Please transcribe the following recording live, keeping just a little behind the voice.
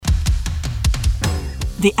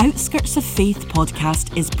The Outskirts of Faith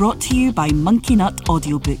podcast is brought to you by Monkey Nut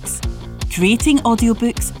Audiobooks, creating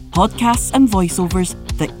audiobooks, podcasts and voiceovers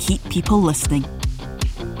that keep people listening.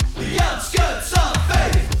 The Outskirts of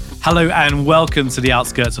Faith! Hello and welcome to the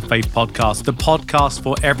Outskirts of Faith podcast, the podcast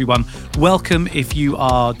for everyone. Welcome if you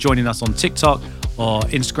are joining us on TikTok or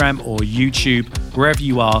Instagram or YouTube, wherever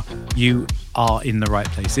you are in the right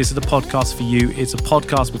place. This is the podcast for you. It's a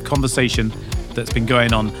podcast with conversation that's been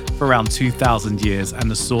going on for around 2,000 years and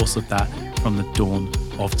the source of that from the dawn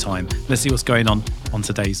of time. Let's see what's going on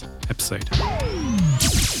today's episode.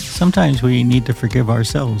 Sometimes we need to forgive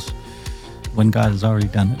ourselves when God has already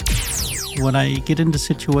done it. When I get into a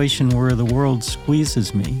situation where the world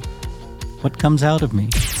squeezes me, what comes out of me?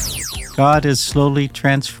 God is slowly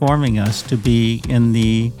transforming us to be in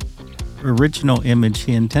the original image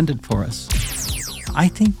He intended for us. I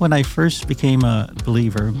think when I first became a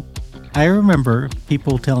believer, I remember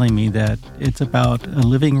people telling me that it's about a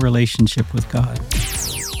living relationship with God.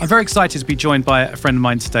 I'm very excited to be joined by a friend of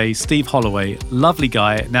mine today, Steve Holloway. Lovely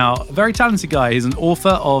guy. Now, a very talented guy. He's an author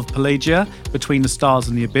of Pelagia, Between the Stars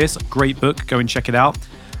and the Abyss. Great book. Go and check it out.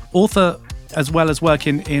 Author, as well as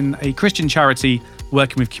working in a Christian charity,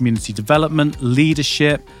 working with community development,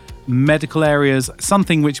 leadership, medical areas,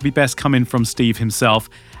 something which would be best coming from Steve himself.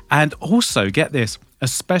 And also, get this, a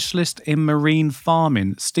specialist in marine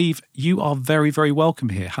farming. Steve, you are very, very welcome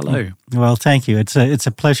here. Hello. Well, thank you. It's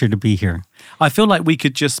a pleasure to be here. I feel like we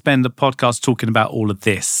could just spend the podcast talking about all of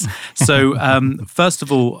this. So, first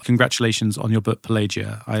of all, congratulations on your book,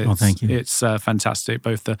 Pelagia. Thank you. It's fantastic,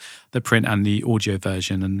 both the print and the audio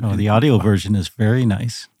version. And the audio version is very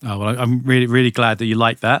nice. Oh, well, I'm really, really glad that you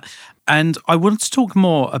like that. And I wanted to talk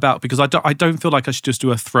more about, because I don't feel like I should just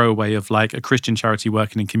do a throwaway of like a Christian charity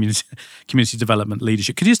working in community development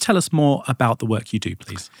leadership. Could you just tell us more about the work you do,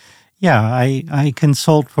 please? Yeah, I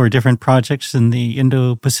consult for different projects in the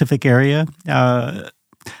Indo-Pacific area. A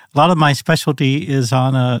lot of my specialty is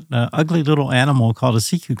on an ugly little animal called a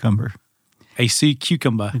sea cucumber. A sea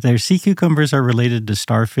cucumber? Their sea cucumbers are related to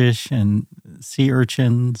starfish and sea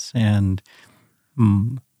urchins and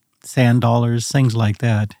sand dollars, things like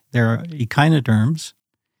that. They're echinoderms.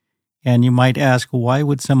 And you might ask, why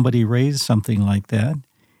would somebody raise something like that?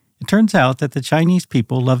 It turns out that the Chinese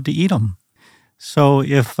people love to eat them. So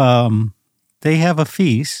if they have a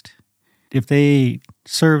feast, if they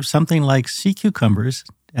serve something like sea cucumbers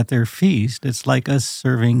at their feast, it's like us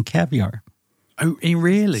serving caviar. Oh,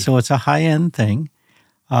 really? So it's a high-end thing.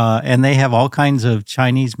 And they have all kinds of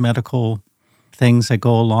Chinese medical things that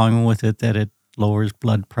go along with it, that it lowers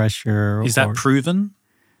blood pressure. Is that proven?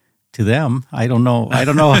 To them, I don't know.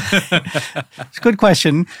 It's a good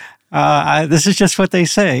question. This is just what they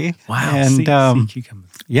say. Wow, and sea cucumbers.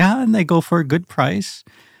 Yeah, and they go for a good price.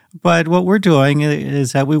 But what we're doing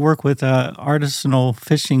is that we work with artisanal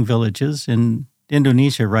fishing villages in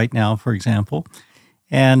Indonesia right now, for example.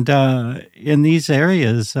 And in these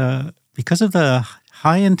areas, because of the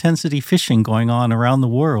high-intensity fishing going on around the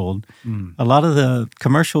world, a lot of the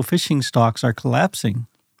commercial fishing stocks are collapsing.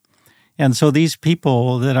 And so these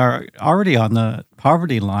people that are already on the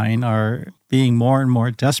poverty line are being more and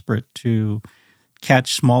more desperate to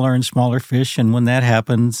catch smaller and smaller fish. And when that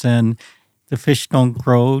happens, then the fish don't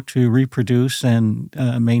grow to reproduce and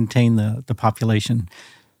maintain the population.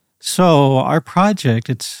 So our project,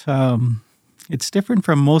 it's different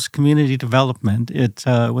from most community development. It's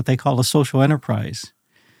what they call a social enterprise.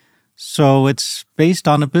 So it's based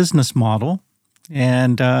on a business model,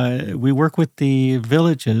 and we work with the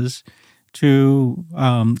villages to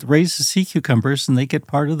raise the sea cucumbers, and they get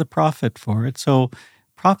part of the profit for it. So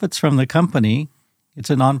profits from the company, it's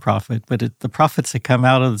a nonprofit, but the profits that come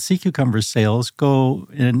out of the sea cucumber sales go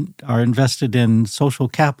and are invested in social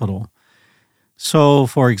capital. So,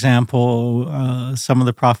 for example, some of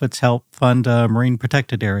the profits help fund a marine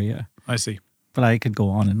protected area. I see. But I could go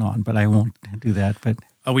on, but I won't do that. But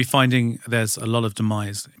are we finding there's a lot of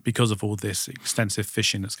demise because of all this extensive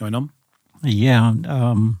fishing that's going on? Yeah.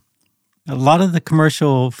 A lot of the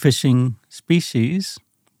commercial fishing species,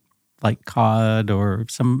 like cod or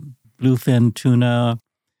some bluefin tuna,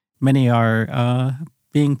 many are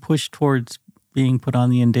being pushed towards being put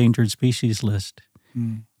on the endangered species list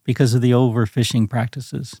because of the overfishing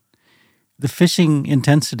practices. The fishing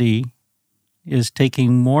intensity is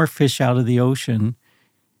taking more fish out of the ocean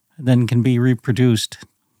than can be reproduced.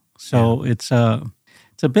 So it's a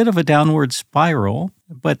bit of a downward spiral,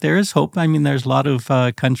 but there is hope. I mean, there's a lot of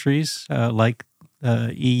countries like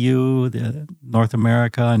the EU, the North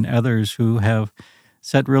America, and others who have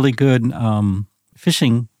set really good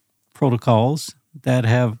fishing protocols that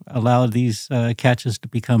have allowed these catches to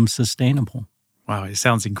become sustainable. Wow, it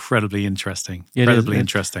sounds incredibly interesting. It is. Incredibly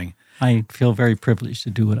interesting. I feel very privileged to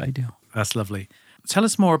do what I do. That's lovely. Tell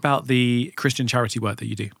us more about the Christian charity work that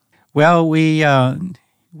you do. Well, we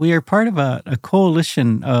are part of a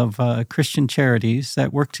coalition of Christian charities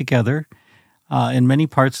that work together in many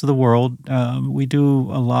parts of the world. We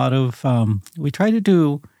do a lot of, we try to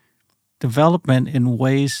do development in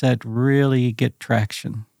ways that really get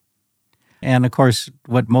traction. And of course,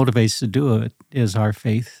 what motivates to do it is our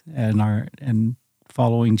faith and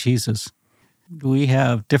following Jesus. We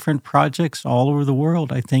have different projects all over the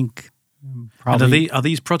world. I think probably. And are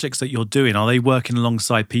these projects that you're doing, are they working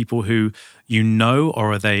alongside people who you know,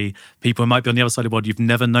 or are they people who might be on the other side of the world you've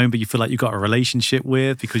never known, but you feel like you've got a relationship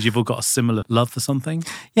with because you've all got a similar love for something?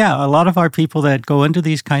 Yeah, a lot of our people that go into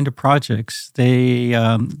these kind of projects, they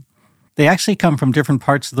actually come from different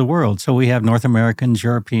parts of the world. So we have North Americans,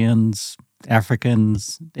 Europeans,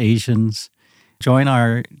 Africans, Asians join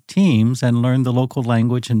our teams and learn the local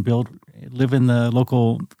language and live in the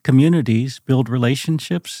local communities, build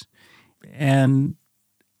relationships, and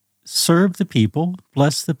serve the people,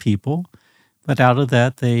 bless the people. But out of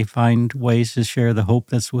that, they find ways to share the hope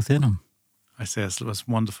that's within them. I say that's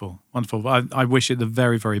wonderful. Wonderful. I wish it the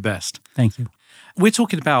very, very best. Thank you. We're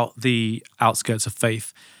talking about the outskirts of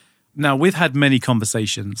faith. Now, we've had many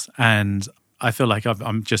conversations, and I feel like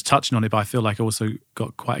I'm just touching on it, but I feel like I also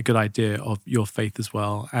got quite a good idea of your faith as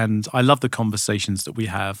well. And I love the conversations that we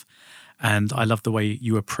have, and I love the way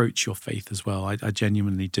you approach your faith as well. I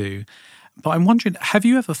genuinely do. But I'm wondering, have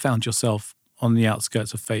you ever found yourself on the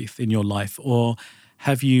outskirts of faith in your life, or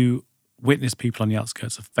have you witnessed people on the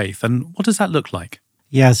outskirts of faith? And what does that look like?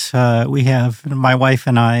 Yes, we have. My wife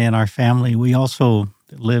and I and our family, we also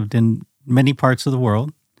lived in many parts of the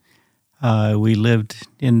world. We lived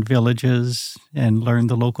in villages and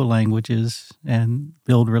learned the local languages and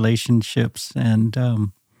build relationships. And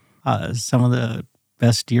some of the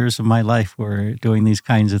best years of my life were doing these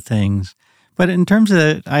kinds of things. But in terms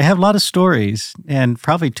of, I have a lot of stories, and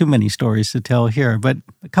probably too many stories to tell here, but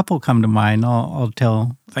a couple come to mind. I'll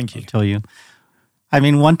tell. Thank you. I'll tell you. I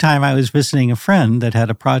mean, one time I was visiting a friend that had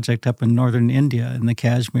a project up in northern India in the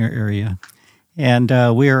Kashmir area. And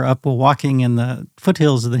we were up walking in the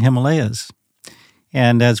foothills of the Himalayas.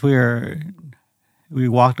 And as we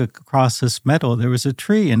walked across this meadow, there was a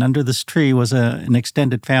tree. And under this tree was an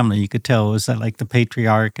extended family. You could tell it was like the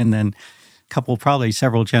patriarch and then a couple, probably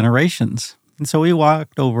several generations. And so we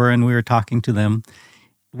walked over and we were talking to them.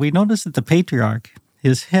 We noticed that the patriarch,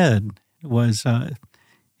 his head was,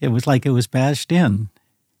 it was like it was bashed in.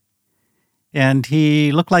 And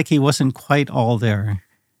he looked like he wasn't quite all there.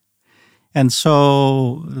 And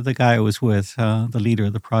so the guy I was with, the leader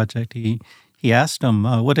of the project, he asked him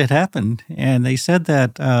what had happened. And they said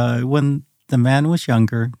that when the man was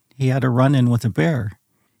younger, he had a run-in with a bear.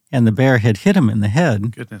 And the bear had hit him in the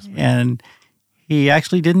head. Goodness me. And he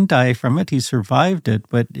actually didn't die from it. He survived it,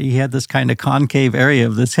 but he had this kind of concave area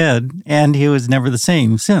of his head, and he was never the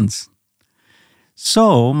same since.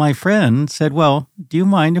 So my friend said, well, do you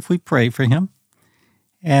mind if we pray for him?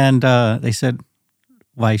 And they said,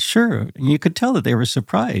 why, sure. And you could tell that they were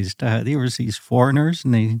surprised. They were these foreigners,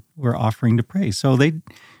 and they were offering to pray. So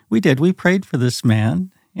we did. We prayed for this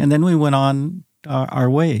man, and then we went on our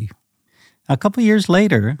way. A couple of years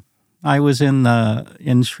later, I was in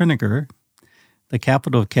Srinagar, the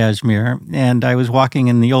capital of Kashmir, and I was walking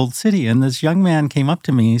in the old city, and this young man came up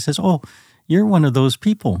to me. He says, oh, you're one of those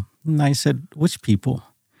people. And I said, which people?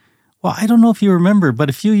 Well, I don't know if you remember, but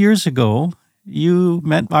a few years ago, you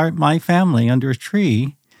met my family under a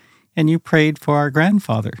tree, and you prayed for our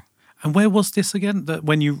grandfather. And where was this again?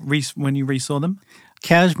 When you re-saw them?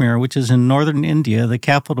 Kashmir, which is in northern India. The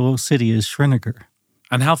capital city is Srinagar.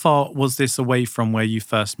 And how far was this away from where you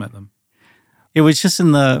first met them? It was just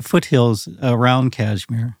in the foothills around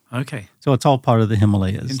Kashmir. Okay. So it's all part of the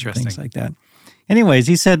Himalayas. Interesting. Things like that. Anyways,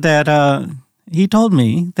 he said that he told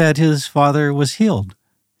me that his father was healed,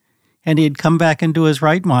 and he had come back into his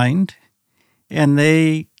right mind. And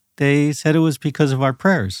they said it was because of our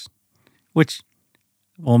prayers, which,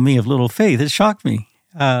 well, me of little faith, it shocked me.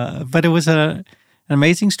 But it was an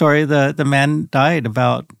amazing story. The man died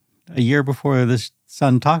about a year before this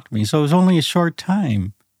son talked to me. So it was only a short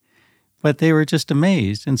time. But they were just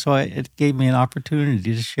amazed. And so it gave me an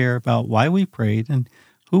opportunity to share about why we prayed and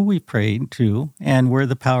who we prayed to and where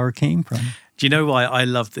the power came from. Do you know why I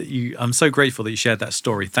love that I'm so grateful that you shared that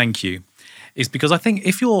story. Thank you. It's because I think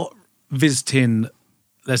if you're visiting,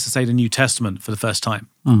 let's just say, the New Testament for the first time,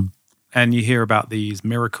 and you hear about these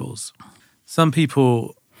miracles, some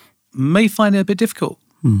people may find it a bit difficult.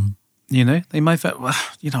 You know, they might think, well,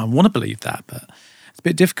 I want to believe that, but it's a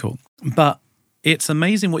bit difficult. But it's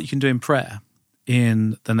amazing what you can do in prayer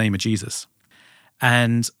in the name of Jesus.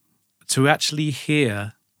 And to actually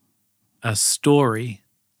hear a story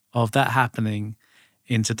of that happening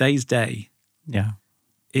in today's day, Yeah.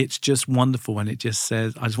 it's just wonderful. And it just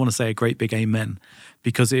says, I just want to say a great big amen,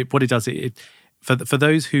 because what it does, for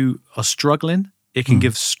those who are struggling, it can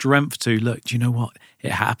give strength to, look, do you know what?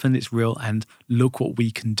 It happened, it's real, and look what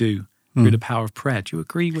we can do through the power of prayer. Do you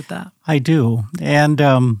agree with that? I do.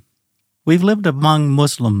 And we've lived among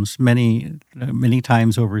Muslims many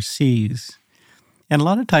times overseas. And a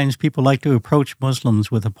lot of times people like to approach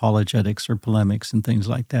Muslims with apologetics or polemics and things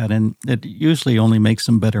like that. And it usually only makes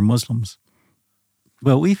them better Muslims.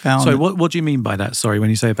 Well, we found So what do you mean by that? Sorry, when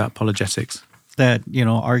you say about apologetics? that,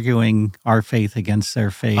 arguing our faith against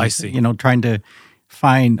their faith. I see. Trying to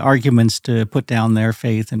find arguments to put down their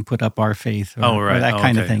faith and put up our faith or that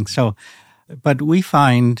kind of thing. So, but we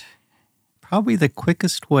find probably the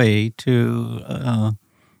quickest way to,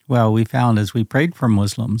 we found as we prayed for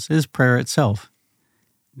Muslims is prayer itself.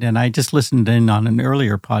 And I just listened in on an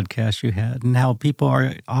earlier podcast you had and how people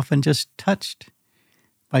are often just touched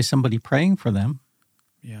by somebody praying for them.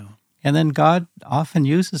 Yeah. And then God often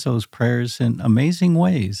uses those prayers in amazing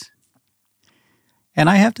ways. And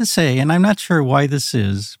I have to say, and I'm not sure why this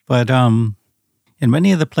is, but in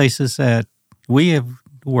many of the places that we have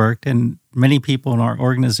worked and many people in our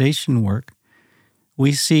organization work,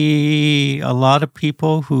 we see a lot of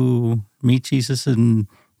people who meet Jesus in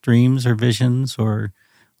dreams or visions or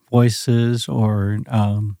voices, or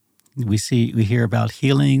we hear about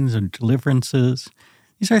healings and deliverances.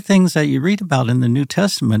 These are things that you read about in the New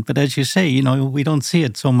Testament, but as you say, we don't see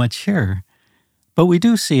it so much here. But we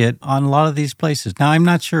do see it on a lot of these places. Now, I'm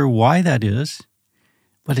not sure why that is,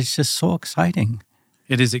 but it's just so exciting.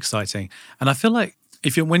 It is exciting. And I feel like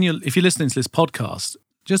if you're listening to this podcast,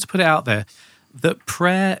 just to put it out there, that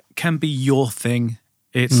prayer can be your thing.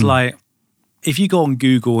 It's like, if you go on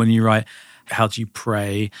Google and you write, how do you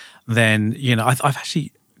pray? Then, I've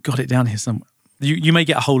actually got it down here somewhere. You may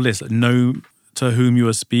get a whole list, like, know to whom you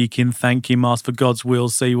are speaking, thank him, ask for God's will,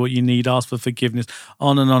 say what you need, ask for forgiveness,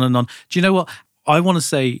 on and on and on. Do you know what? I want to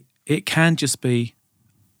say it can just be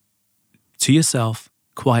to yourself,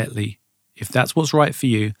 quietly. If that's what's right for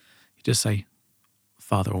you, you just say,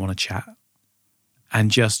 Father, I want to chat. And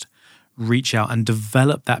just reach out and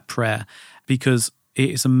develop that prayer, because it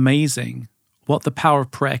is amazing what the power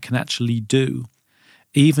of prayer can actually do,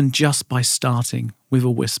 even just by starting with a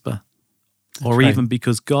whisper. That's or right. Even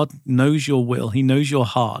because God knows your will, he knows your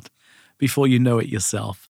heart before you know it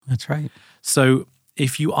yourself. That's right. So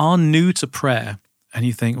if you are new to prayer and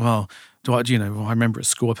you think, well, I remember at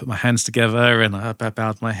school I put my hands together and I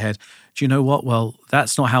bowed my head. Do you know what? Well,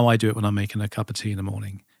 that's not how I do it when I'm making a cup of tea in the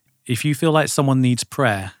morning. If you feel like someone needs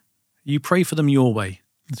prayer, you pray for them your way.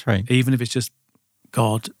 That's right. Even if it's just,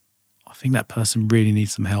 God, I think that person really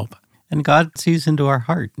needs some help. And God sees into our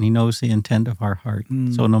heart, and he knows the intent of our heart.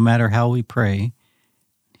 So no matter how we pray,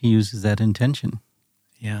 he uses that intention.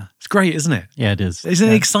 Yeah. It's great, isn't it? Yeah, it is. Isn't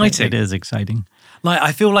it exciting? It is exciting. Like,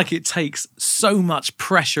 I feel like it takes so much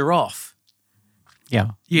pressure off.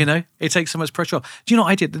 Yeah. It takes so much pressure off. Do you know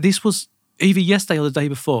what I did? This was either yesterday or the day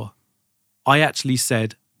before. I actually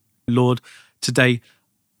said, Lord, today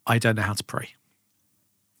I don't know how to pray.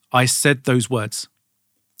 I said those words.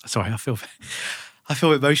 Sorry, I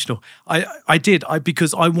feel emotional. I did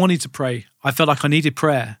because I wanted to pray. I felt like I needed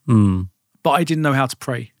prayer, but I didn't know how to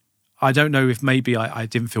pray. I don't know if maybe I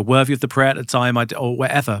didn't feel worthy of the prayer at the time or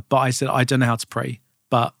whatever, but I said, I don't know how to pray,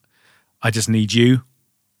 but I just need you.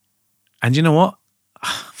 And you know what?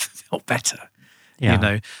 I felt better,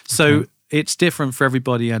 So it's different for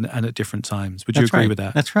everybody and at different times. Would you agree with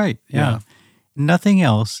that? That's right. Yeah. Nothing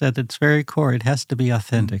else at its very core. It has to be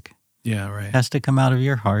authentic. Yeah, right. It has to come out of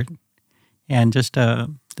your heart and just a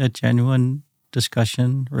genuine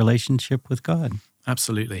discussion, relationship with God.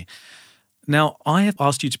 Absolutely. Now, I have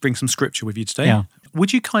asked you to bring some scripture with you today. Yeah.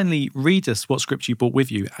 Would you kindly read us what scripture you brought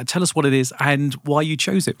with you? Tell us what it is and why you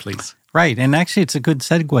chose it, please. Right. And actually, it's a good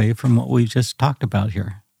segue from what we just talked about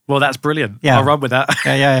here. Well, that's brilliant. Yeah. I'll run with that.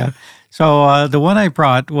 Yeah. So the one I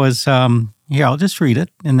brought was, here, I'll just read it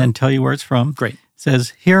and then tell you where it's from. Great. It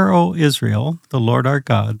says, Hear, O Israel, the Lord our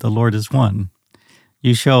God, the Lord is one.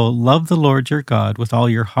 You shall love the Lord your God with all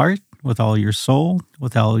your heart, with all your soul,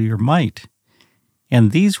 with all your might.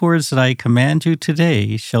 And these words that I command you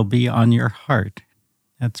today shall be on your heart.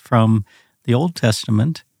 That's from the Old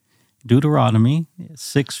Testament, Deuteronomy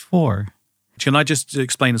 6:4. Can I just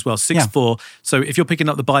explain as well? 6:4. So if you're picking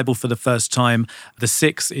up the Bible for the first time, the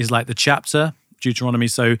 6 is like the chapter, Deuteronomy.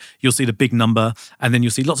 So you'll see the big number, and then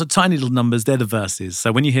you'll see lots of tiny little numbers. They're the verses.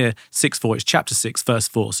 So when you hear 6:4, it's chapter 6, verse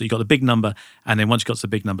 4. So you got the big number, and then once you got to the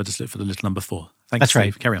big number, just look for the little number 4. Thanks, That's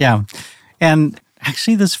Steve. right. Carry on. Yeah. And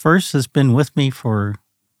actually, this verse has been with me for,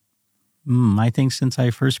 I think, since I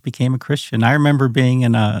first became a Christian. I remember being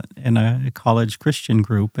in a college Christian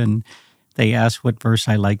group, and they asked what verse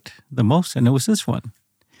I liked the most, and it was this one.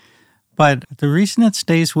 But the reason it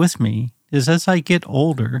stays with me is as I get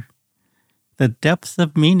older, the depth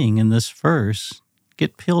of meaning in this verse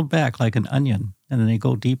get peeled back like an onion, and then they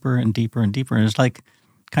go deeper and deeper and deeper. And it's like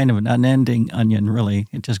kind of an unending onion, really.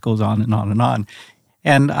 It just goes on and on and on.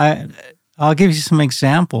 And I'll give you some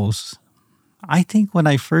examples. I think when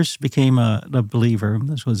I first became a believer,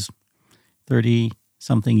 this was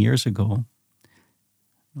 30-something years ago,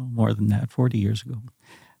 no more than that, 40 years ago.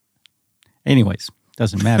 Anyways,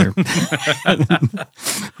 doesn't matter.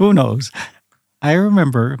 Who knows? I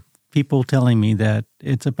remember people telling me that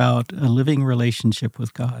it's about a living relationship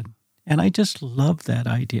with God. And I just love that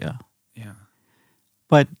idea. Yeah.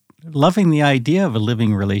 But loving the idea of a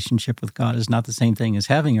living relationship with God is not the same thing as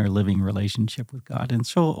having a living relationship with God. And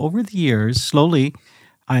so over the years, slowly,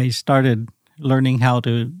 I started learning how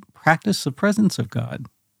to practice the presence of God.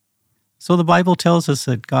 So the Bible tells us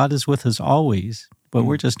that God is with us always, but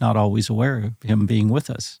we're just not always aware of him being with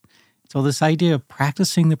us. So this idea of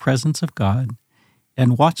practicing the presence of God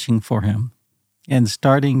and watching for him and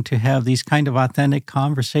starting to have these kind of authentic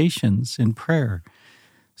conversations in prayer.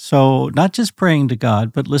 So not just praying to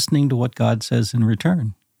God, but listening to what God says in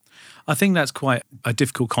return. I think that's quite a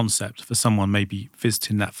difficult concept for someone maybe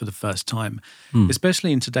visiting that for the first time,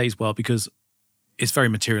 especially in today's world, because it's very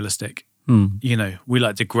materialistic. You know, we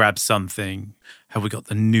like to grab something. Have we got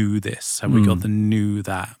the new this? Have we got the new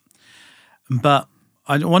that? But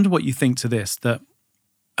I wonder what you think to this, that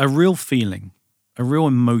a real feeling, a real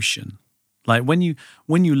emotion, like when you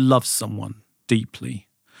love someone deeply,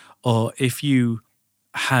 or if you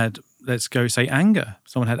had, let's go say anger,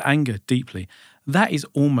 someone had anger deeply, that is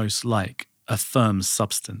almost like a firm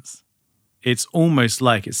substance. It's almost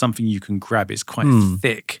like it's something you can grab. It's quite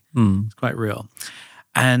thick. It's quite real.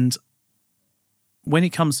 And when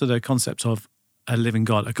it comes to the concept of a living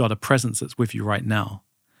God, a presence that's with you right now,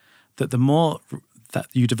 that the more that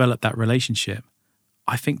you develop that relationship,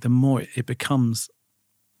 I think the more it becomes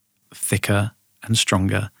thicker and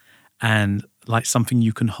stronger and like something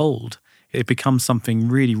you can hold. It becomes something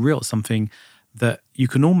really real, something that you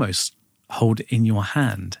can almost hold in your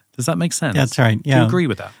hand. Does that make sense? That's right, yeah. Do you agree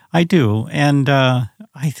with that? I do. And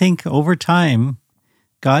I think over time,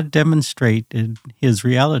 God demonstrated his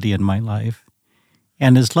reality in my life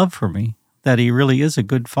and his love for me, that he really is a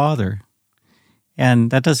good father. And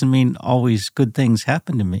that doesn't mean always good things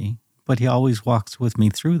happen to me, but he always walks with me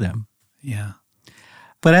through them. Yeah.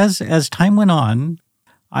 But as time went on,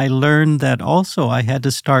 I learned that also I had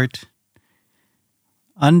to start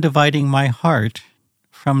undividing my heart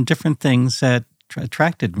from different things that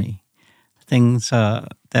attracted me, things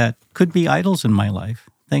that could be idols in my life,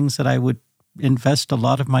 things that I would invest a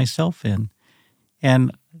lot of myself in.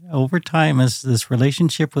 And over time, as this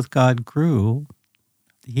relationship with God grew,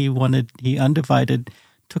 he undivided,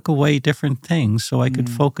 took away different things so I could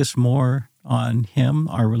focus more on him,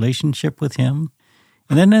 our relationship with him.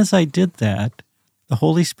 And then as I did that, the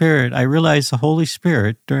Holy Spirit, I realized the Holy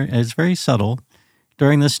Spirit, it's very subtle,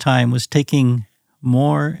 during this time was taking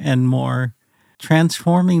more and more,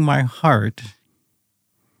 transforming my heart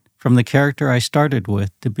from the character I started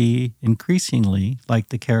with to be increasingly like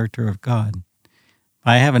the character of God.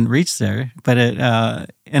 I haven't reached there, but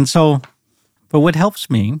but what helps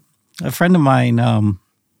me, a friend of mine,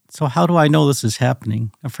 so how do I know this is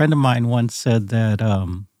happening? A friend of mine once said that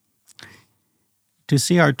to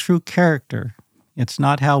see our true character, it's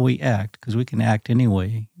not how we act, because we can act any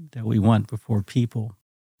way that we want before people.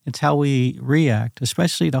 It's how we react,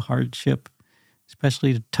 especially to hardship,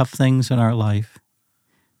 especially to tough things in our life.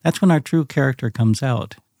 That's when our true character comes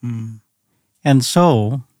out. And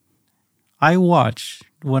so I watch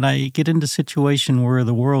when I get into a situation where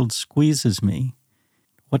the world squeezes me,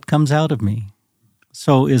 what comes out of me.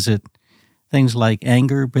 So is it things like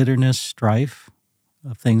anger, bitterness, strife,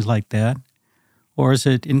 things like that? Or is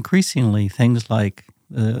it increasingly things like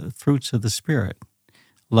the fruits of the Spirit?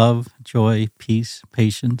 Love, joy, peace,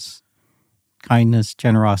 patience, kindness,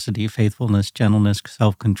 generosity, faithfulness, gentleness,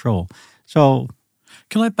 self-control. So,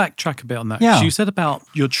 can I backtrack a bit on that? Yeah. 'Cause you said about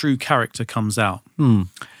your true character comes out. And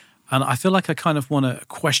I feel like I kind of want to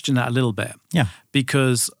question that a little bit. Yeah.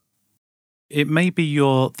 Because it may be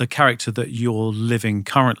the character that you're living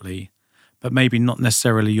currently, but maybe not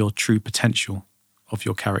necessarily your true potential of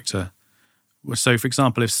your character So, for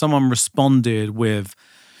example, if someone responded with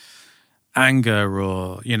anger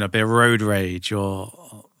or, a bit of road rage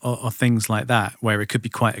or things like that, where it could be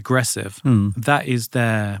quite aggressive, that is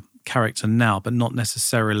their character now, but not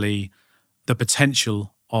necessarily the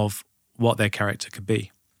potential of what their character could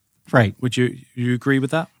be. Right. Would you agree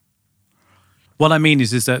with that? What I mean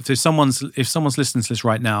is that if someone's listening to this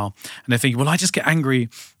right now and they're thinking, well, I just get angry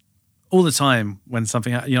all the time when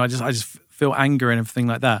something, I just feel anger and everything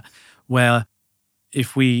like that, where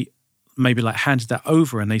if we maybe like handed that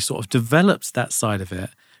over and they sort of developed that side of it,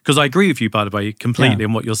 because I agree with you, by the way, completely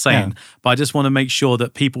in what you're saying, but I just want to make sure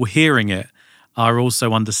that people hearing it are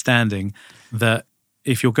also understanding that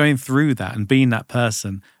if you're going through that and being that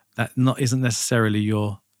person, that isn't necessarily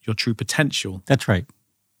your true potential. That's right.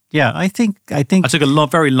 Yeah, I think I took a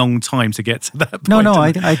very long time to get to that point. No,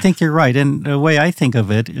 I think you're right. And the way I think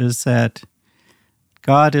of it is that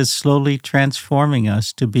God is slowly transforming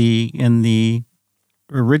us to be in the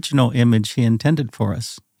original image He intended for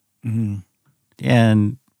us. Mm-hmm.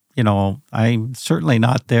 And, I'm certainly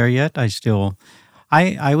not there yet.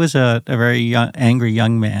 I was a very angry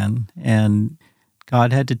young man, and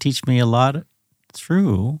God had to teach me a lot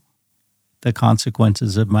through the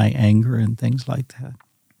consequences of my anger and things like that.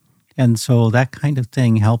 And so that kind of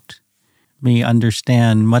thing helped me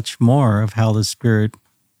understand much more of how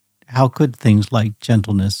how could things like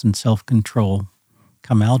gentleness and self-control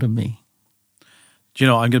come out of me. Do you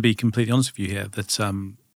know, I'm going to be completely honest with you here, that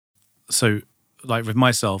so like with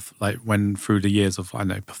myself, like when through the years of, I don't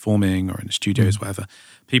know, performing or in the studios, whatever,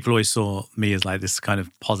 people always saw me as like this kind of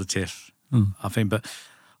positive, I think, but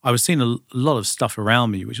I was seeing a lot of stuff around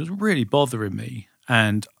me which was really bothering me,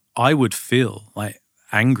 and I would feel like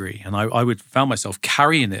angry, and I would found myself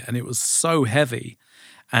carrying it, and it was so heavy,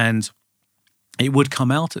 and it would come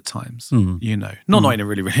out at times, not in a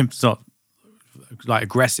really, really sort of like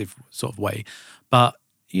aggressive sort of way, but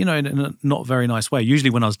in a not very nice way. Usually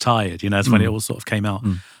when I was tired, that's when it all sort of came out.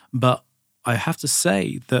 But I have to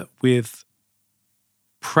say that with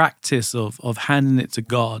practice of handing it to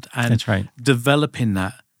God and developing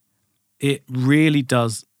that, it really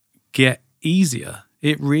does get easier.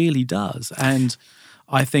 It really does. And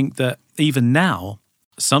I think that even now,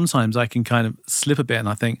 sometimes I can kind of slip a bit and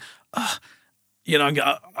I think, and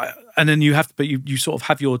then you have to, but you sort of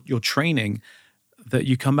have your training that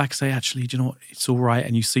you come back and say, actually, do you know what? It's all right.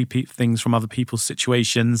 And you see things from other people's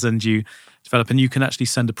situations, and you develop, and you can actually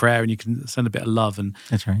send a prayer and you can send a bit of love. And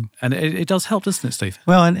that's right. And it does help, doesn't it, Steve?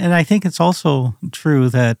 Well, and I think it's also true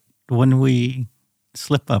that when we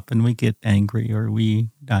slip up and we get angry, or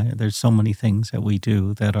there's so many things that we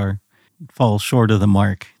do that fall short of the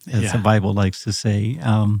mark, as the Bible likes to say.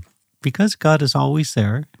 Because God is always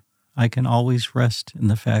there, I can always rest in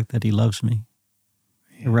the fact that He loves me.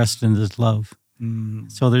 Rest in His love.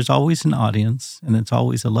 So there's always an audience, and it's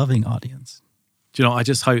always a loving audience. Do you know, I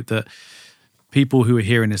just hope that people who are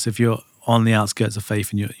hearing this, if you're on the outskirts of faith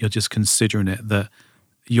and you're just considering it, that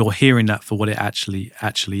you're hearing that for what it actually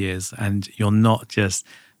is, and you're not just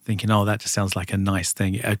thinking, oh, that just sounds like a nice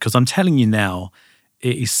thing. Because I'm telling you now,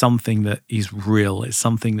 it is something that is real. It's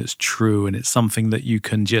something that's true, and it's something that you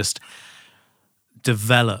can just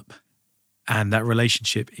develop, and that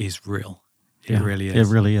relationship is real. It really is.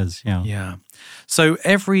 It really is, yeah. Yeah. So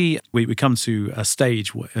every week we come to a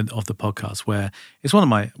stage of the podcast where it's one of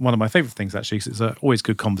my favorite things, actually, because it's always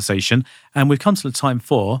good conversation. And we've come to the time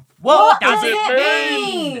for... What does it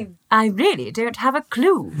mean? I really don't have a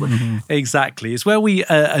clue. Exactly. It's where we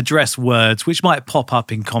address words which might pop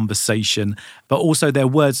up in conversation, but also they're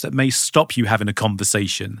words that may stop you having a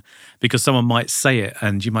conversation, because someone might say it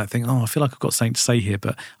and you might think, oh, I feel like I've got something to say here,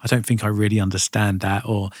 but I don't think I really understand that.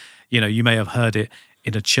 Or, you may have heard it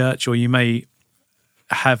in a church, or you may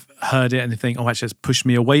have heard it and think, oh, actually, it's pushed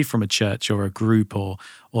me away from a church or a group or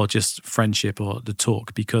just friendship or the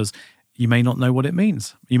talk, because you may not know what it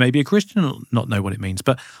means. You may be a Christian and not know what it means.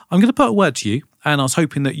 But I'm going to put a word to you, and I was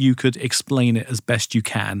hoping that you could explain it as best you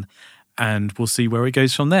can, and we'll see where it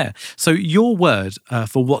goes from there. So your word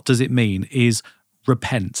for what does it mean is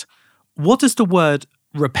repent. What does the word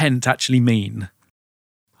repent actually mean?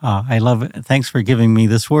 I love it. Thanks for giving me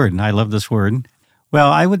this word. I love this word.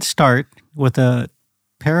 Well, I would start with a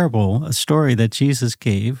parable, a story that Jesus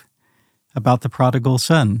gave about the prodigal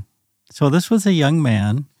son. So this was a young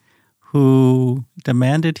man who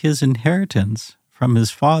demanded his inheritance from his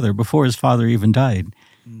father before his father even died,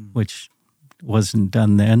 which wasn't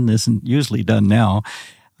done then, isn't usually done now.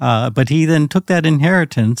 But he then took that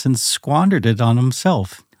inheritance and squandered it on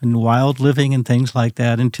himself in wild living and things like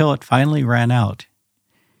that until it finally ran out.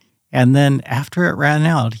 And then after it ran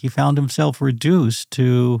out, he found himself reduced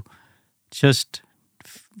to just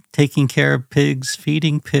taking care of pigs,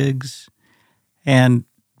 feeding pigs, and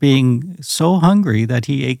being so hungry that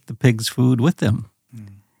he ate the pigs' food with them.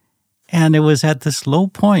 And it was at this low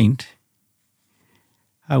point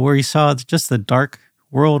where he saw just the dark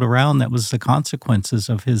world around that was the consequences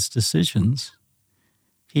of his decisions.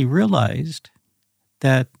 He realized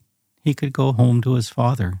that he could go home to his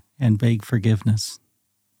father and beg forgiveness.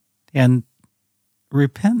 And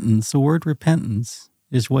repentance, the word repentance,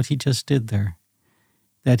 is what he just did there.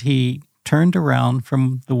 That he turned around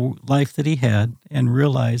from the life that he had and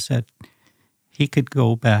realized that he could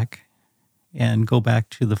go back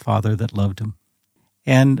to the Father that loved him.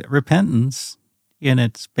 And repentance, in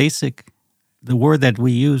its basic, the word that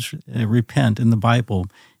we use, repent, in the Bible,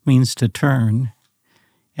 means to turn.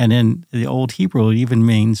 And in the Old Hebrew, it even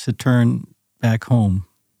means to turn back home.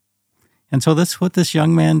 And so that's what this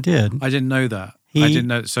young man did. I didn't know that. I didn't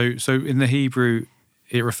know. So in the Hebrew,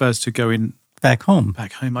 it refers to going back home.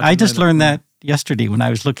 Back home. I just learned that yesterday when I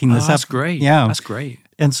was looking this up. That's great. Yeah. That's great.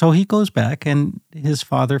 And so he goes back and his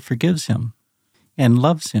father forgives him and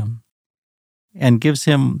loves him and gives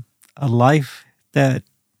him a life that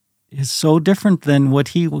is so different than what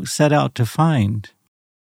he set out to find.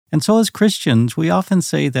 And so as Christians, we often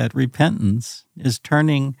say that repentance is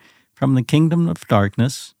turning from the kingdom of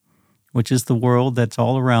darkness, which is the world that's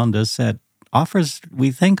all around us that offers,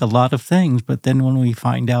 we think, a lot of things, but then when we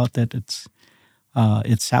find out that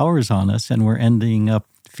it sours on us and we're ending up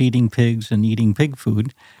feeding pigs and eating pig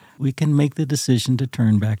food, we can make the decision to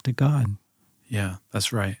turn back to God. Yeah,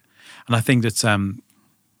 that's right. And I think that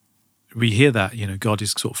we hear that, God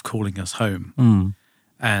is sort of calling us home.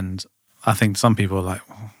 And I think some people are like,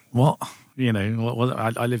 what?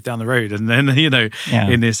 I live down the road and then,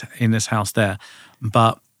 in this house there.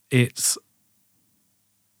 But it's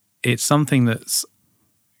something that's,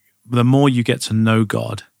 the more you get to know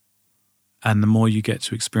God and the more you get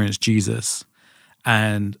to experience Jesus,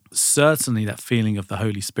 and certainly that feeling of the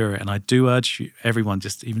Holy Spirit. And I do urge everyone,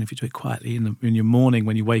 just even if you do it quietly in your morning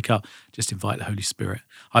when you wake up, just invite the Holy Spirit.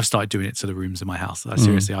 I've started doing it to the rooms in my house.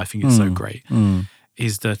 Seriously, I think it's so great.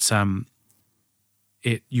 Is that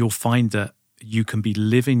you'll find that you can be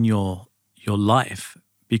living your life,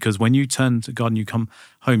 because when you turn to God and you come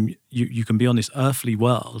home, you can be on this earthly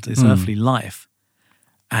world, this earthly life,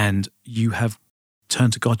 and you have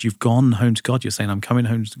turned to God. You've gone home to God. You're saying, I'm coming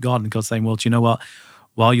home to God. And God's saying, well, do you know what?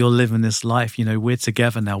 While you're living this life, we're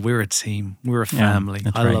together now. We're a team. We're a family.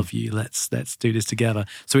 I love you. Let's do this together.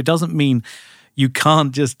 So it doesn't mean you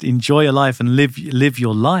can't just enjoy your life and live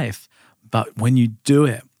your life. But when you do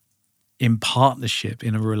it in partnership,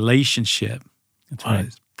 in a relationship,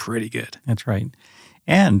 it's pretty good. That's right.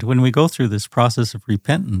 And when we go through this process of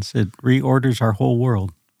repentance, it reorders our whole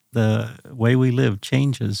world. The way we live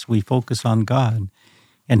changes. We focus on God,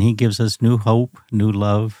 and He gives us new hope, new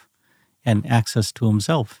love, and access to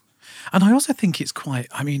Himself. And I also think it's quite,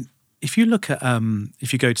 if you look at,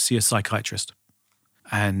 if you go to see a psychiatrist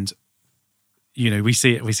and, we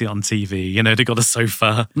see it on TV, they've got a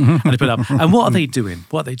sofa and they put it up. And what are they doing?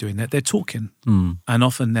 They're talking. And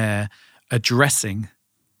often they're addressing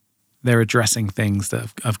things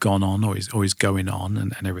that have gone on or is going on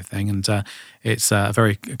and everything. And it's a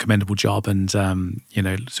very commendable job, and,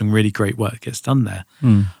 some really great work gets done there.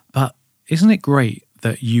 But isn't it great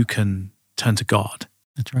that you can turn to God?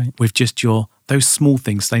 That's right. With just those small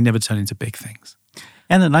things, they never turn into big things.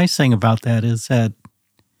 And the nice thing about that is that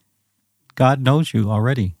God knows you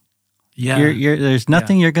already. Yeah. There's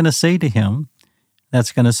nothing you're going to say to Him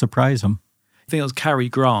that's going to surprise Him. I think it was Cary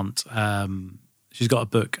Grant. She's got a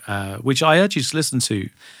book, which I urge you to listen to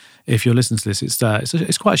if you're listening to this.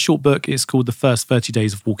 It's quite a short book. It's called The First 30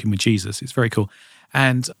 Days of Walking with Jesus. It's very cool.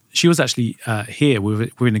 And she was actually here. We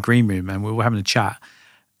were in the green room and we were having a chat.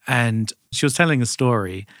 And she was telling a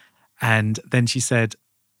story. And then she said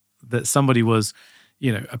that somebody was,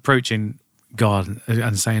 approaching God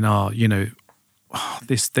and saying,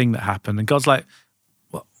 this thing that happened. And God's like,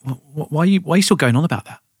 why are you still going on about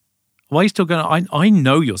that? Why are you still going on? I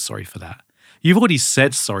know you're sorry for that. You've already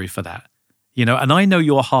said sorry for that, and I know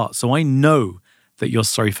your heart, so I know that you're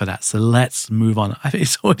sorry for that. So let's move on.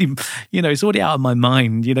 It's already, it's already out of my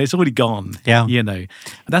mind. It's already gone. Yeah.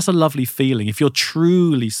 That's a lovely feeling if you're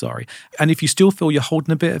truly sorry. And if you still feel you're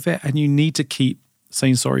holding a bit of it and you need to keep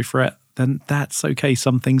saying sorry for it, then that's okay.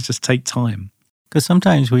 Some things just take time. Because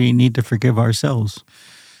sometimes we need to forgive ourselves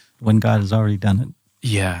when God has already done it.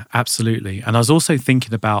 Yeah, absolutely. And I was also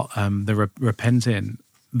thinking about the repenting,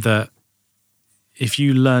 that if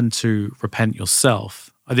you learn to repent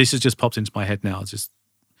yourself, this has just popped into my head now, if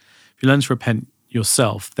you learn to repent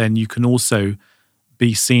yourself, then you can also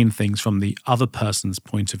be seeing things from the other person's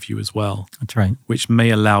point of view as well. That's right. Which may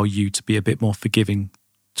allow you to be a bit more forgiving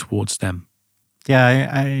towards them. Yeah,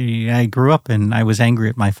 I grew up and I was angry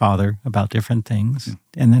at my father about different things.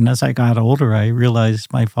 And then as I got older, I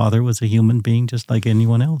realized my father was a human being just like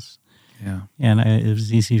anyone else. Yeah. And it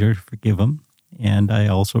was easier to forgive him. And I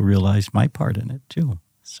also realized my part in it too.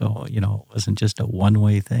 So, it wasn't just a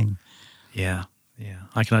one-way thing. Yeah,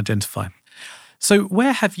 I can identify. So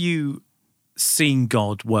where have you seen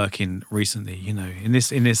God working recently? In this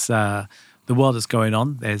the world that's going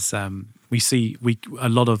on, there's we see a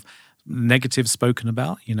lot of negative spoken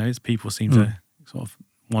about. People seem to sort of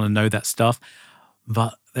want to know that stuff,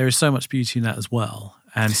 but there is so much beauty in that as well.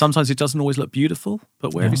 And sometimes it doesn't always look beautiful.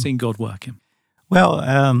 But where have you seen God working? Well,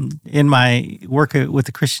 in my work with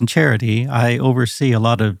the Christian Charity, I oversee a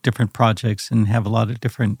lot of different projects and have a lot of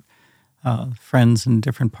different friends in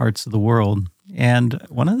different parts of the world. And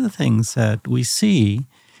one of the things that we see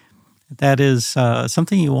that is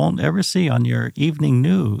something you won't ever see on your evening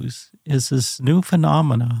news is this new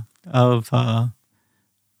phenomena of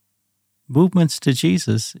movements to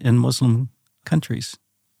Jesus in Muslim countries,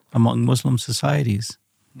 among Muslim societies.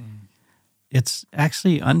 It's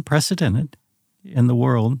actually unprecedented in the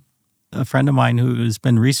world. A friend of mine who has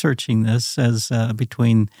been researching this says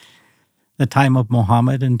between the time of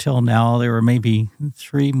Muhammad until now, there were maybe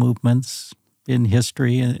 3 movements in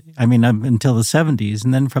history. I mean, until the 70s.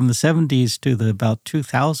 And then from the 70s to about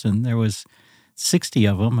 2000, there was 60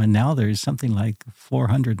 of them. And now there's something like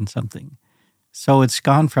 400 and something. So it's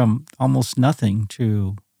gone from almost nothing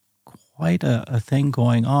to quite a thing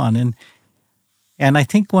going on. And I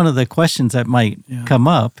think one of the questions that might come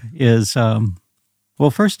up is,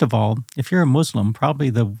 well, first of all, if you're a Muslim, probably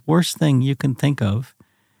the worst thing you can think of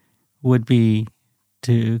would be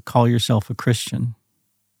to call yourself a Christian.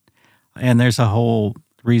 And there's a whole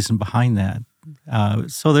reason behind that.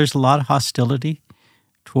 So there's a lot of hostility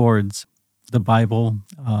towards the Bible.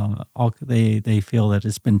 They feel that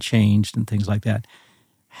it's been changed and things like that.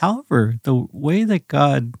 However, the way that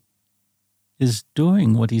God is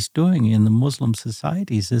doing what he's doing in the Muslim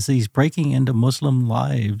societies is he's breaking into Muslim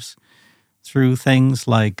lives through things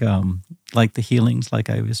like the healings like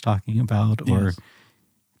I was talking about, or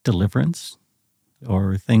deliverance,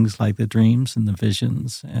 or things like the dreams and the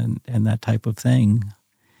visions and that type of thing.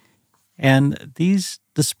 And these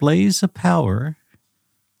displays of power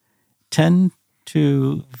tend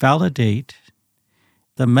to validate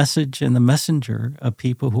the message and the messenger of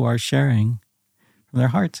people who are sharing from their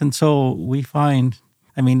hearts. And so we find,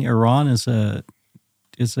 Iran is a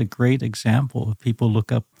great example. If people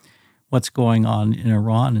look up what's going on in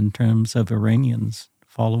Iran in terms of Iranians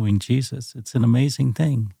following Jesus, it's an amazing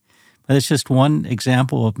thing. But it's just one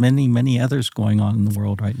example of many, many others going on in the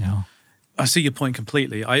world right now. I see your point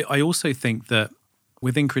completely. I also think that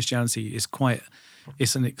within Christianity,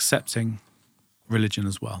 it's an accepting religion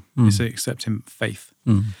as well. It's an accepting faith.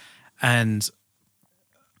 And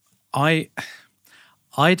I've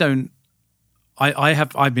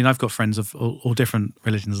got friends of all different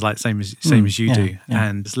religions, like same as you do. Yeah.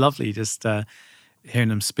 And it's lovely just hearing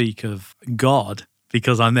them speak of God,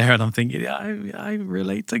 because I'm there and I'm thinking, I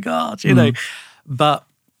relate to God, you know. But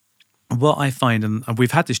what I find, and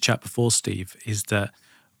we've had this chat before, Steve, is that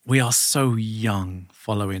we are so young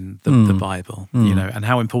following the Bible, you know, and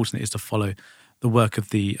how important it is to follow the work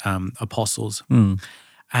of the apostles.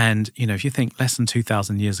 And, if you think less than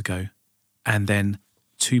 2,000 years ago, and then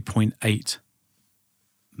 2.8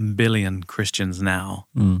 billion Christians now,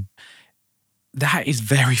 that is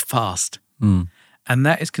very fast. And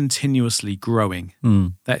that is continuously growing.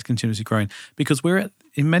 That is continuously growing because we're at,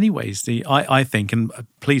 in many ways, I think, and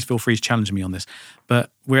please feel free to challenge me on this,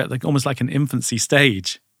 but we're at almost like an infancy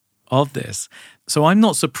stage of this. So I'm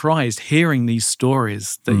not surprised hearing these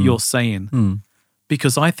stories that you're saying,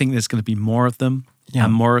 because I think there's going to be more of them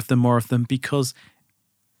and more of them, because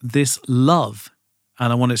this love,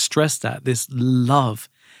 and I want to stress that, this love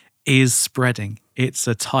is spreading. It's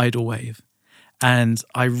a tidal wave. And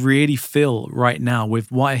I really feel right now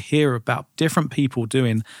with what I hear about different people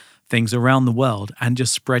doing things around the world and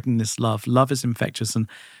just spreading this love. Love is infectious. And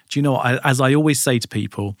do you know what? As I always say to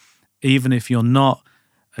people, even if you're not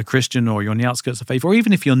a Christian or you're on the outskirts of faith, or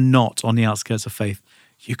even if you're not on the outskirts of faith,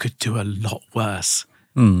 you could do a lot worse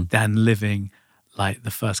than living like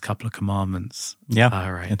the first couple of commandments. Yeah,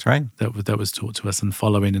 right. That's right. That was taught to us, and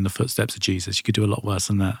following in the footsteps of Jesus. You could do a lot worse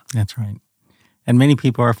than that. That's right. And many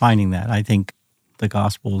people are finding that. I think the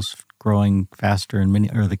gospel's growing faster, and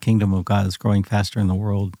the kingdom of God is growing faster in the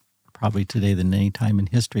world probably today than any time in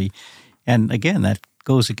history. And again, that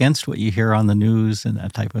goes against what you hear on the news and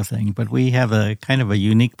that type of thing. But we have a kind of a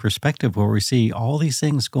unique perspective where we see all these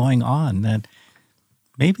things going on that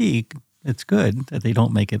maybe it's good that they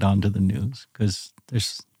don't make it onto the news because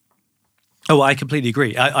there's... Oh, I completely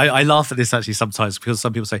agree. I laugh at this actually sometimes because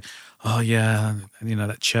some people say, oh, yeah,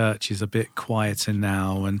 that church is a bit quieter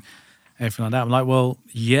now and everything like that. I'm like, well,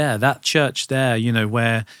 yeah, that church there,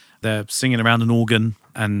 where they're singing around an organ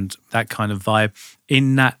and that kind of vibe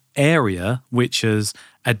in that area, which has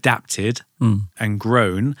adapted and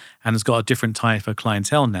grown and has got a different type of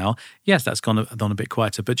clientele now. Yes, that's gone a bit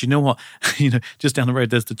quieter. But you know what? Just down the road,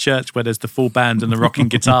 there's the church where there's the full band and the rocking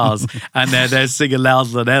guitars and they're singing louder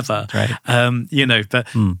than ever. Right. But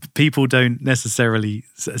people don't necessarily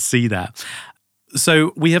see that.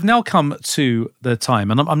 So we have now come to the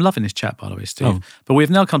time, and I'm loving this chat, by the way, Steve, but we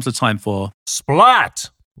have now come to the time for... Splat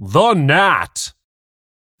the Gnat.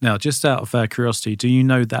 Now, just out of curiosity, do you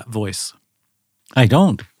know that voice? I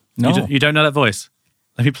don't. No. You don't know that voice?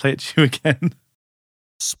 Let me play it to you again.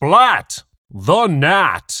 Splat the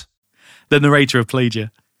Gnat. The narrator of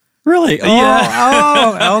Pelagia. Really?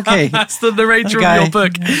 Oh, okay. That's the narrator of your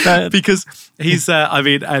book. Because he's,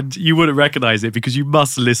 and you wouldn't recognize it because you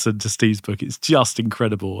must listen to Steve's book. It's just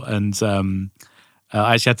incredible. And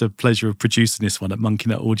I actually had the pleasure of producing this one at Monkey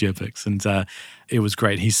Nut Audiobooks, and it was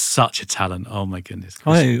great. He's such a talent. Oh, my goodness.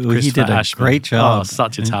 He did a great job. Oh,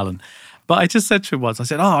 such a talent. But I just said to him once, I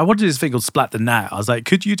said, I want to do this thing called Splat the Gnat. I was like,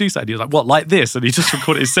 could you do something? He was like, what, like this? And he just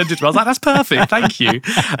recorded it and sent it to me. I was like, that's perfect. Thank you.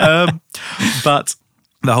 But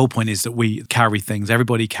the whole point is that we carry things.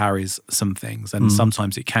 Everybody carries some things, and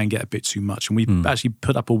sometimes it can get a bit too much. And we actually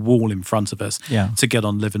put up a wall in front of us to get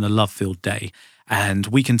on living a love-filled day. And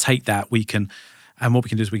we can take that, and what we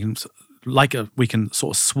can do is we can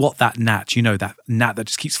sort of swat that gnat, that gnat that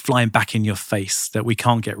just keeps flying back in your face that we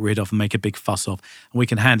can't get rid of and make a big fuss of. And we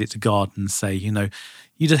can hand it to God and say, you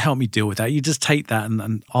just help me deal with that. You just take that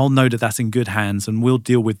and I'll know that that's in good hands and we'll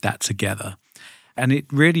deal with that together. And it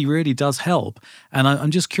really, really does help. And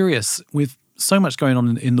I'm just curious, with so much going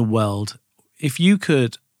on in the world, if you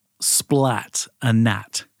could splat a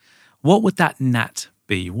gnat, what would that gnat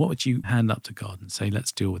be? What would you hand up to God and say,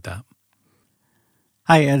 let's deal with that?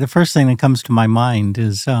 The first thing that comes to my mind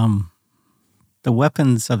is the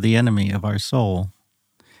weapons of the enemy of our soul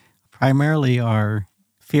primarily are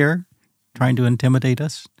fear, trying to intimidate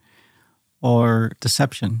us, or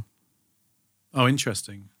deception. Oh,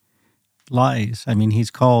 interesting. Lies. I mean,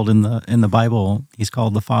 he's called in the Bible, he's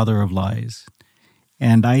called the father of lies.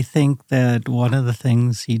 And I think that one of the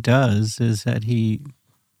things he does is that he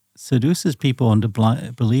seduces people into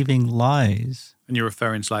believing lies. And you're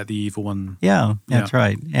referring to like the evil one. Yeah, that's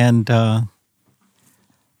right. And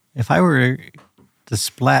if I were to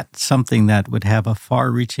splat something that would have a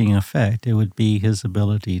far-reaching effect, it would be his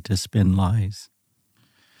ability to spin lies.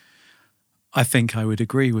 I think I would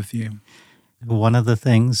agree with you. One of the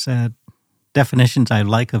things definitions I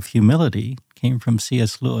like of humility came from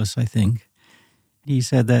C.S. Lewis, I think. He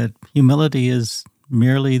said that humility is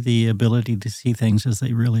merely the ability to see things as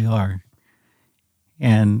they really are.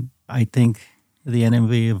 And I think the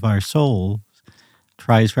enemy of our soul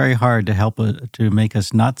tries very hard to make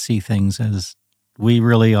us not see things as we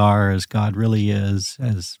really are, as God really is,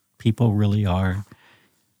 as people really are.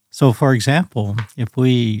 So, for example, if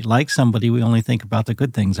we like somebody, we only think about the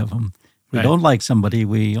good things of them. If we don't like somebody,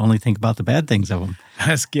 we only think about the bad things of them.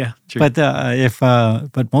 Yeah, true.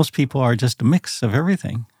 But most people are just a mix of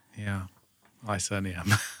everything. Yeah, I certainly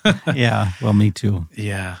am. Yeah, well, me too.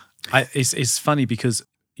 Yeah, it's funny because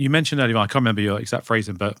you mentioned earlier, I can't remember your exact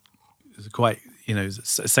phrasing, but it's quite,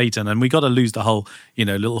 Satan, and we got to lose the whole,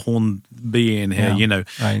 little horn being here,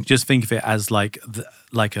 Right. Just think of it as like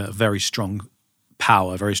a very strong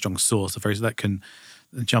power, a very strong source, that can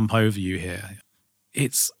jump over you here.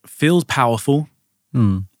 It feels powerful.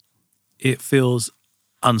 It feels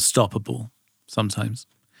unstoppable sometimes.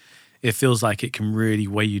 It feels like it can really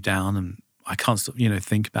weigh you down, and I can't stop,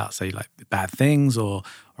 think about, say, like bad things or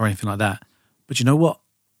anything like that. But you know what?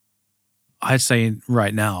 I'd say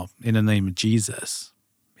right now, in the name of Jesus,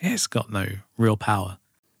 it's got no real power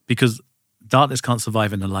because darkness can't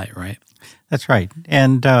survive in the light, right? That's right.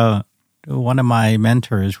 And one of my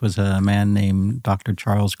mentors was a man named Dr.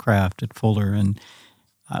 Charles Kraft at Fuller, and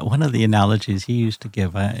one of the analogies he used to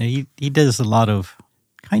give, he does a lot of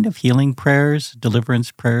kind of healing prayers, deliverance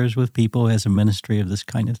prayers with people as a ministry of this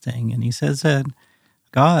kind of thing. And he says that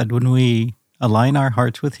God, when we align our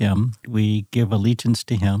hearts with him, we give allegiance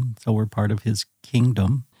to him, so we're part of his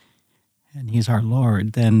kingdom, and he's our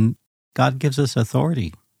Lord, then God gives us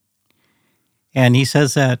authority. And he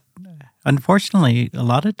says that, unfortunately, a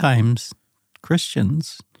lot of times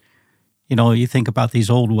Christians, You think about these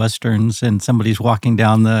old Westerns and somebody's walking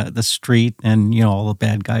down the street and, all the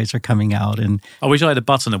bad guys are coming out. And I wish I had a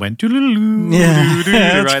button that went doo-doo-doo, yeah,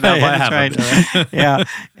 doo-doo-doo, right now, but I haven't. right. Yeah.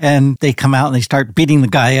 And they come out and they start beating the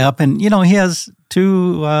guy up. And, he has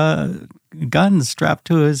two guns strapped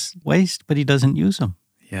to his waist, but he doesn't use them.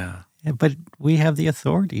 Yeah. But we have the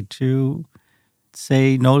authority to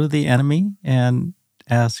say no to the enemy and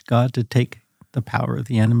ask God to take the power of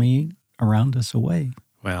the enemy around us away.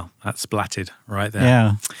 Well, that's splatted right there.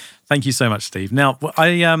 Yeah. Thank you so much, Steve. Now,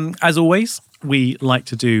 as always, we like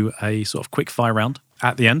to do a sort of quick fire round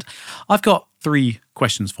at the end. I've got 3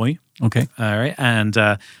 questions for you. Okay. All right. And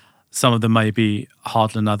some of them may be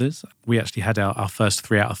harder than others. We actually had our first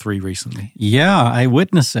 3 out of 3 recently. Yeah, I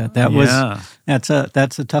witnessed that.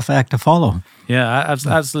 That's a tough act to follow. Yeah,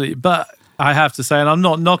 absolutely. But I have to say, and I'm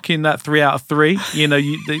not knocking that 3 out of 3.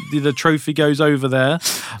 The trophy goes over there,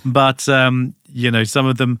 but some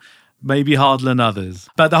of them may be harder than others.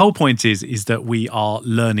 But the whole point is that we are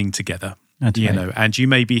learning together. That's right. And you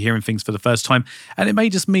may be hearing things for the first time, and it may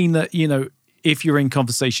just mean that if you're in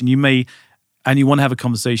conversation, you may. And you want to have a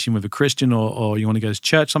conversation with a Christian or you want to go to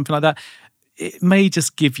church, something like that, it may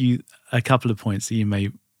just give you a couple of points that you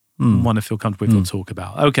may want to feel comfortable with or talk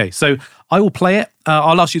about. Okay, so I will play it.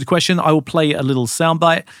 I'll ask you the question. I will play a little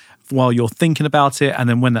soundbite while you're thinking about it. And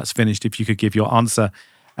then when that's finished, if you could give your answer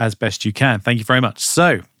as best you can. Thank you very much.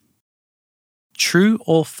 So, true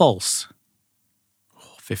or false?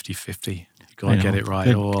 50-50. You've got to get it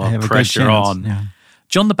right. Pressure on. Yeah.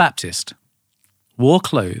 John the Baptist wore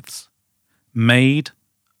clothes made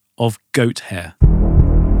of goat hair.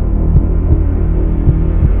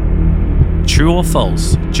 True or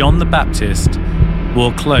false? John the Baptist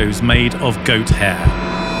wore clothes made of goat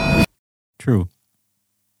hair. True.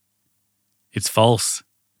 It's false.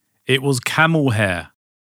 It was camel hair.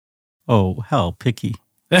 Oh, how picky.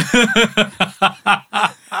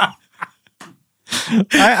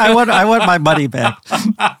 I want my money back.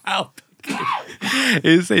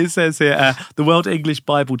 It says here, the World English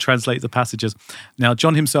Bible translates the passages. Now,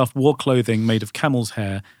 John himself wore clothing made of camel's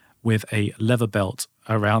hair with a leather belt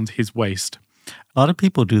around his waist. A lot of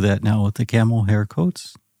people do that now with the camel hair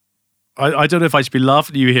coats. I don't know if I should be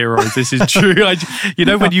laughing at you here or if this is true.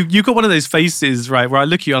 When you got one of those faces, right, where I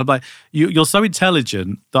look at you and I'm like, you're so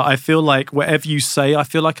intelligent that I feel like whatever you say, I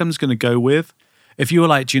feel like I'm just going to go with. If you were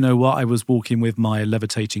like, do you know what? I was walking with my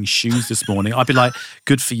levitating shoes this morning. I'd be like,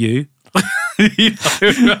 good for you.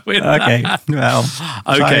 Okay. Well,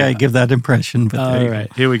 sorry I give that impression. But all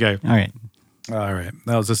right. Here we go. All right.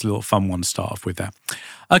 That was just a little fun one to start off with there.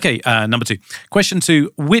 Okay, number 2. Question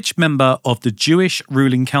 2. Which member of the Jewish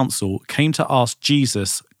ruling council came to ask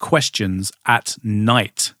Jesus questions at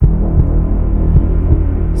night?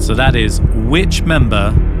 So that is, which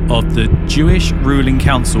member of the Jewish ruling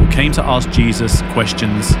council came to ask Jesus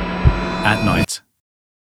questions at night?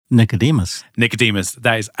 Nicodemus.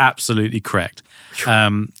 That is absolutely correct.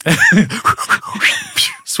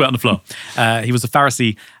 Sweat on the floor. He was a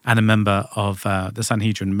Pharisee and a member of the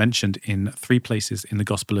Sanhedrin, mentioned in 3 places in the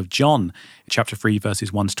Gospel of John, chapter 3,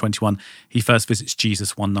 verses 1 to 21. He first visits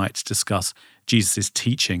Jesus one night to discuss Jesus'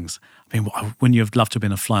 teachings. I mean, wouldn't you have loved to have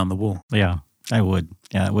been a fly on the wall? Yeah, I would.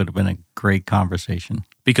 Yeah, it would have been a great conversation.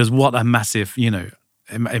 Because what a massive,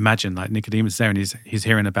 imagine like Nicodemus there and he's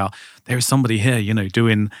hearing about, there is somebody here,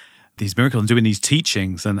 doing these miracles and doing these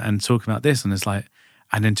teachings and talking about this. And it's like,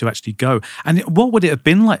 and then to actually go. And what would it have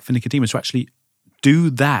been like for Nicodemus to actually do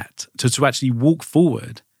that, to actually walk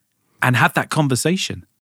forward and have that conversation?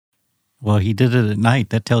 Well, he did it at night.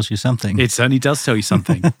 That tells you something. It certainly does tell you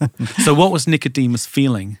something. So what was Nicodemus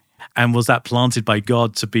feeling? And was that planted by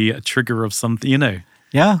God to be a trigger of something,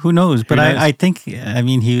 Yeah, who knows? But Who knows? I think,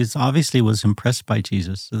 he was impressed by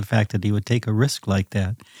Jesus, the fact that he would take a risk like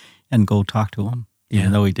that and go talk to him,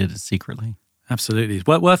 even though he did it secretly. Absolutely. It's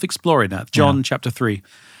worth exploring that. John chapter 3.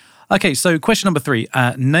 Okay, so question number 3.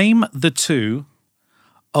 Name the 2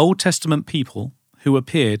 Old Testament people who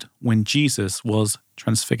appeared when Jesus was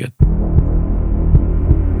transfigured.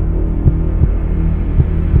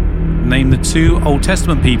 Name the 2 Old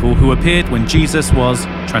Testament people who appeared when Jesus was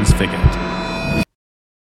transfigured.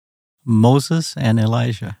 Moses and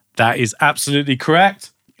Elijah. That is absolutely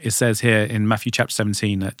correct. It says here in Matthew chapter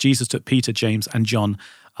 17 that Jesus took Peter, James, and John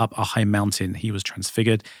up a high mountain. He was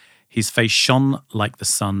transfigured. His face shone like the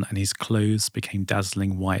sun, and his clothes became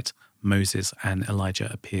dazzling white. Moses and Elijah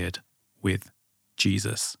appeared with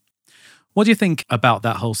Jesus. What do you think about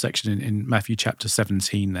that whole section in Matthew chapter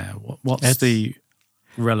 17 there? What's the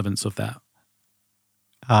relevance of that?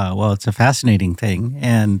 Well, it's a fascinating thing.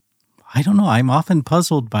 And I don't know, I'm often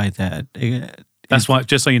puzzled by that. That's why,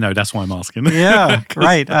 just so you know, that's why I'm asking. Yeah,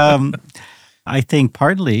 right. I think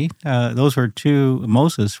partly those were two.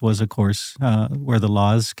 Moses was, of course, where the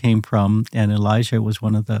laws came from, and Elijah was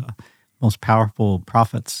one of the most powerful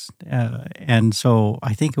prophets. And so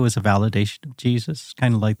I think it was a validation of Jesus,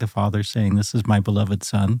 kind of like the Father saying, "This is my beloved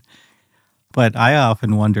Son." But I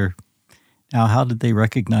often wonder, now, how did they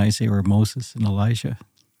recognize they were Moses and Elijah?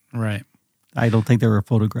 Right. I don't think there were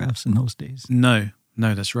photographs in those days. No,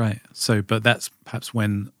 that's right. So, but that's perhaps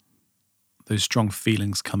when those strong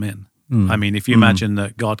feelings come in. I mean, if you imagine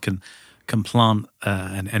that God can plant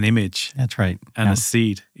an image, That's right, and a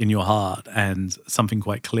seed in your heart, and something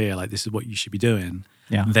quite clear, like this is what you should be doing,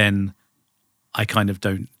 then I kind of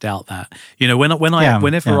don't doubt that. You know,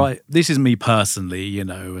 whenever this is me personally, you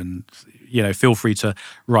know, and you know, feel free to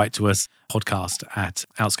write to us, podcast at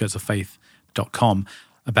outskirtsoffaith.com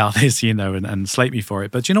about this, you know, and slate me for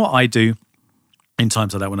it. But do you know what I do in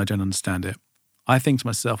times like that when I don't understand it? I think to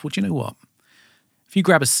myself, well, do you know what? If you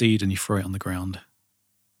grab a seed and you throw it on the ground,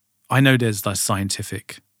 I know there's a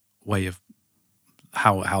scientific way of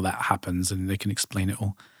how that happens, and they can explain it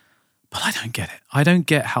all. But I don't get it. I don't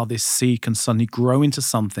get how this seed can suddenly grow into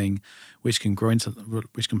something which can grow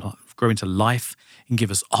into life and give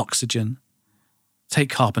us oxygen, take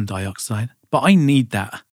carbon dioxide. But I need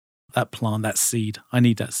that plant, that seed. I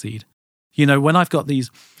need that seed. You know, when I've got these,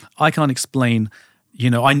 I can't explain. You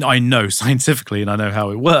know, I know scientifically and I know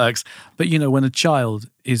how it works, but you know, when a child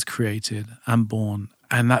is created and born,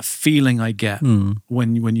 and that feeling I get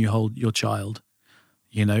when you hold your child,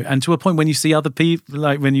 you know, and to a point when you see other people,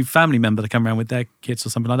 like when you family member that come around with their kids or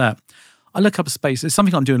something like that, I look up at space. It's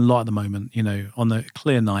something I'm doing a lot at the moment, you know, on the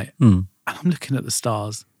clear night, and I'm looking at the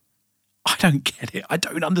stars. I don't get it. I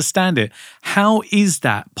don't understand it. How is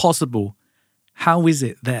that possible? How is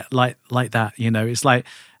it there like that? You know, it's like,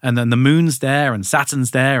 and then the moon's there and Saturn's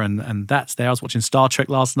there and that's there. I was watching Star Trek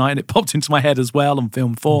last night and it popped into my head as well on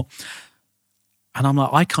film 4. And I'm like,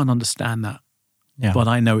 I can't understand that, but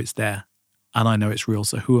I know it's there and I know it's real.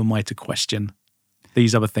 So who am I to question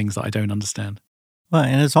these other things that I don't understand? Well,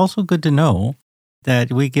 and it's also good to know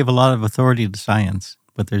that we give a lot of authority to science,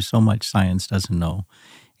 but there's so much science doesn't know.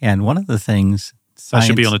 And one of the things... That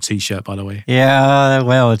should be on a T-shirt, by the way. Yeah,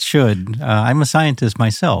 well, it should. I'm a scientist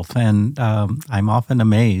myself, and I'm often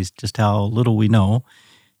amazed just how little we know.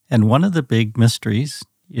 And one of the big mysteries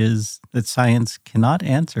is that science cannot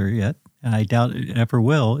answer yet, and I doubt it ever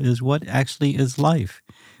will, is what actually is life.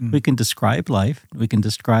 We can describe life. We can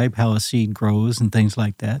describe how a seed grows and things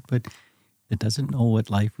like that, but it doesn't know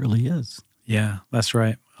what life really is. Yeah, that's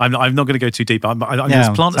right. I'm not going to go too deep. I'm going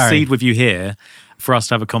to plant a seed with you here for us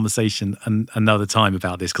to have a conversation another time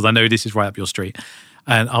about this, because I know this is right up your street.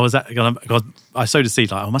 And I sowed a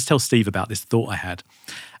seed. Like, I must tell Steve about this thought I had.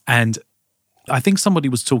 And I think somebody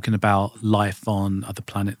was talking about life on other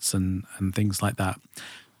planets and things like that.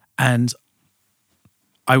 And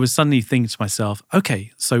I was suddenly thinking to myself,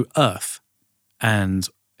 okay, so Earth and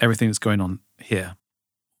everything that's going on here,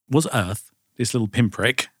 was Earth, this little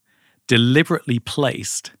pinprick, deliberately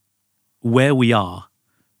placed where we are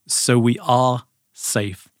so we are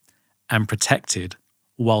safe and protected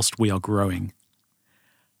whilst we are growing?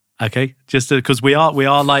 Okay, just because we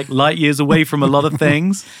are like light years away from a lot of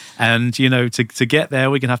things, and you know, to get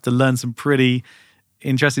there, we're gonna have to learn some pretty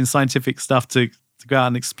interesting scientific stuff to go out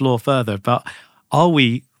and explore further. But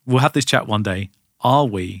we'll have this chat one day, are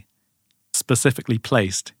we specifically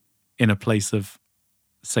placed in a place of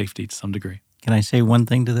safety to some degree? Can I say one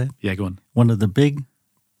thing to that? Yeah, go on. One of the big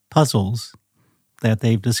puzzles that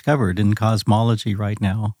they've discovered in cosmology right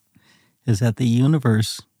now is that the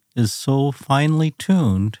universe is so finely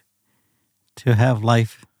tuned to have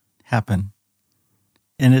life happen.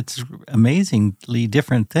 And it's amazingly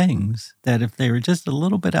different things that if they were just a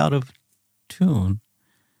little bit out of tune,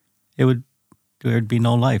 there'd be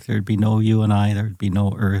no life. There'd be no you and I. There'd be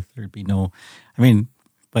no Earth. There'd be no,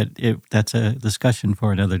 but that's a discussion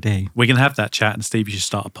for another day. We're going to have that chat, and Steve, you should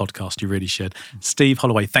start a podcast. You really should. Steve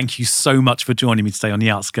Holloway, thank you so much for joining me today on the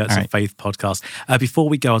Outskirts of Faith podcast. Before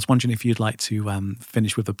we go, I was wondering if you'd like to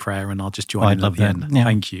finish with a prayer, and I'll just join in at the end. Yeah.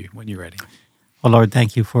 Thank you, when you're ready. Well, Lord,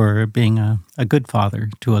 thank you for being a good father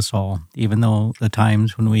to us all, even though the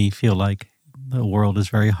times when we feel like the world is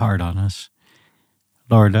very hard on us.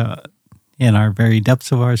 Lord, in our very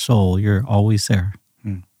depths of our soul, you're always there.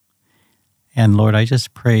 And Lord, I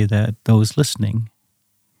just pray that those listening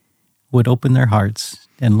would open their hearts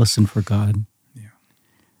and listen for God. Yeah.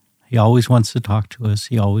 He always wants to talk to us.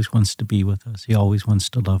 He always wants to be with us. He always wants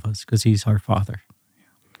to love us because he's our Father.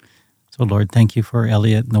 Yeah. So Lord, thank you for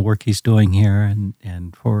Elliot and the work he's doing here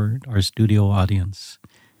and for our studio audience.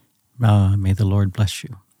 May the Lord bless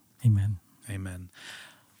you. Amen. Amen.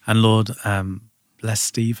 And Lord, bless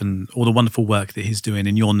Steve and all the wonderful work that he's doing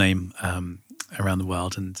in your name around the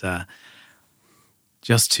world, and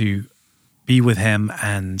just to be with him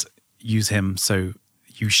and use him so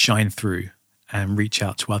you shine through and reach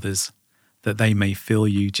out to others that they may feel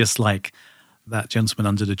you, just like that gentleman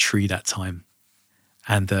under the tree that time,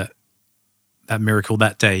 and that miracle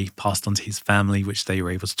that day passed on to his family, which they were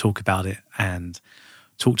able to talk about it and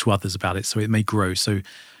talk to others about it so it may grow. So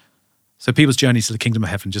people's journey to the kingdom of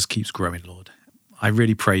heaven just keeps growing, Lord. I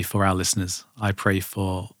really pray for our listeners. I pray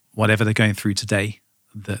for whatever they're going through today,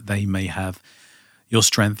 that they may have your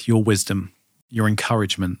strength, your wisdom, your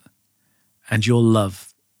encouragement, and your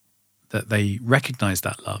love, that they recognize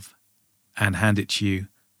that love and hand it to you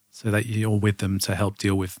so that you're with them to help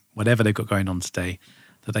deal with whatever they've got going on today,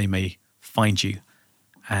 that they may find you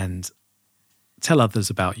and tell others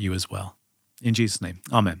about you as well. In Jesus' name,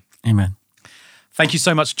 amen. Amen. Thank you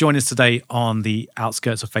so much for joining us today on the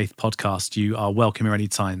Outskirts of Faith podcast. You are welcome here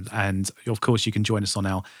anytime. And of course, you can join us on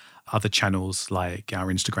our other channels like our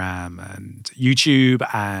Instagram and YouTube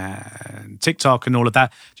and TikTok and all of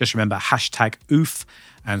that. Just remember #OOF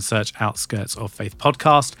and search Outskirts of Faith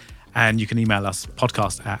podcast. And you can email us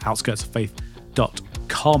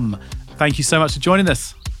podcast@outskirtsoffaith.com. Thank you so much for joining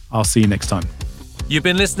us. I'll see you next time. You've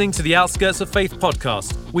been listening to the Outskirts of Faith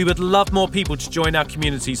podcast. We would love more people to join our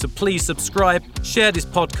community, so please subscribe, share this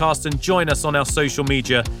podcast, and join us on our social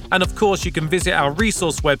media. And of course, you can visit our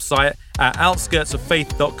resource website at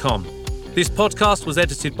outskirtsoffaith.com. This podcast was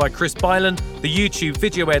edited by Chris Byland, the YouTube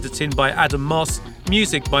video editing by Adam Moss,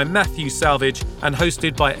 music by Matthew Salvage, and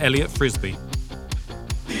hosted by Elliot Frisbee.